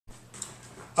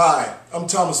Hi, I'm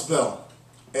Thomas Bell,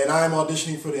 and I am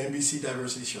auditioning for the NBC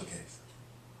Diversity Showcase.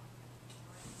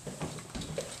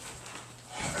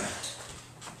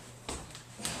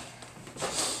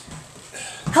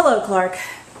 Hello, Clark.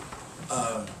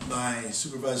 My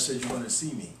supervisor said you wanted to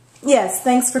see me. Yes,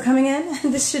 thanks for coming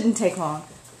in. This shouldn't take long.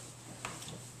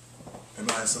 Am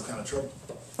I in some kind of trouble?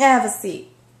 Have a seat.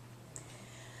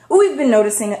 We've been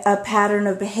noticing a pattern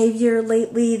of behavior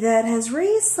lately that has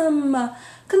raised some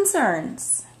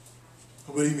concerns.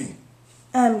 What do you mean?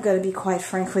 I'm going to be quite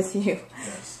frank with you.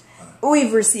 Yes.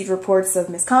 We've received reports of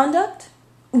misconduct,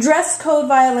 dress code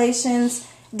violations,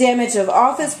 damage of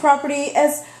office property,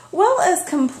 as well as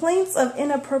complaints of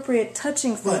inappropriate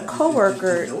touching from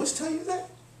coworkers. Did Lois tell you that?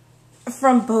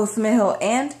 From both male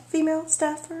and female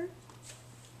staffers?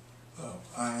 Oh,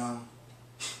 well,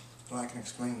 I can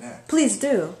explain that. Please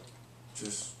do.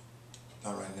 Just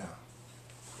not right now.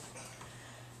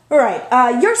 All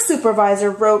right. Your supervisor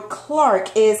wrote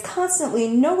Clark is constantly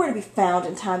nowhere to be found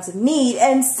in times of need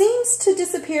and seems to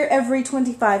disappear every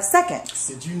 25 seconds.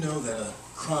 Did you know that a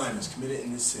crime is committed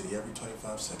in this city every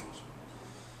 25 seconds?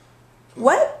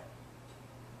 What?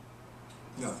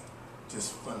 Nothing.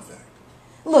 Just fun fact.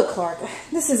 Look, Clark,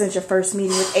 this isn't your first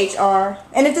meeting with HR,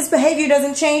 and if this behavior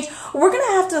doesn't change, we're going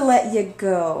to have to let you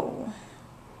go.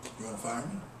 You want to fire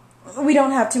me? We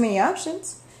don't have too many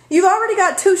options. You've already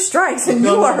got 2 strikes, and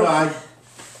No, are...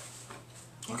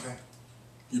 Okay.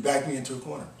 You backed me into a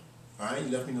corner. All right? You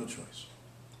left me no choice.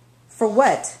 For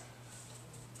what?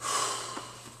 All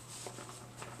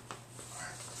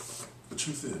right. The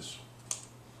truth is,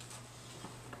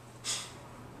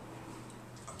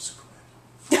 I'm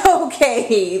Superman.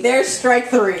 Okay, there's strike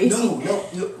 3.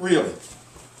 No, really.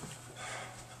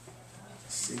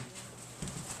 See?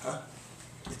 Huh?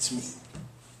 It's me.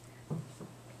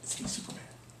 It's me, Superman.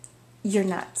 You're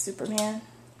not Superman.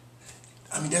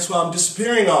 I mean, that's why I'm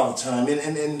disappearing all the time.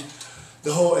 And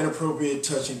the whole inappropriate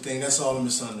touching thing, that's all a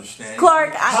misunderstanding.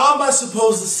 Clark, How am I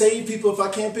supposed to save people if I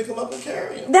can't pick them up and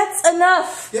carry them? That's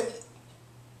enough. Yep.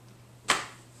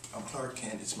 I'm Clark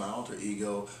Kent. It's my alter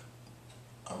ego.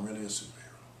 I'm really a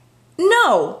superhero.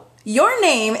 No. Your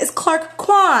name is Clark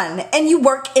Kwan, and you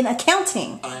work in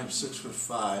accounting. I am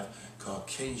 6'5",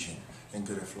 Caucasian, and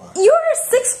good at flying. You're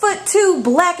 6'2",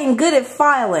 black, and good at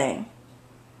filing.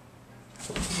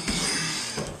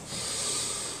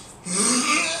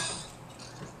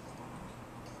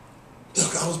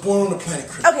 Look, I was born on the planet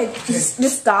Krypton. Okay,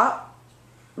 just stop.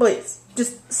 Please,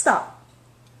 just stop.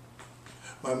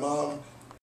 My mom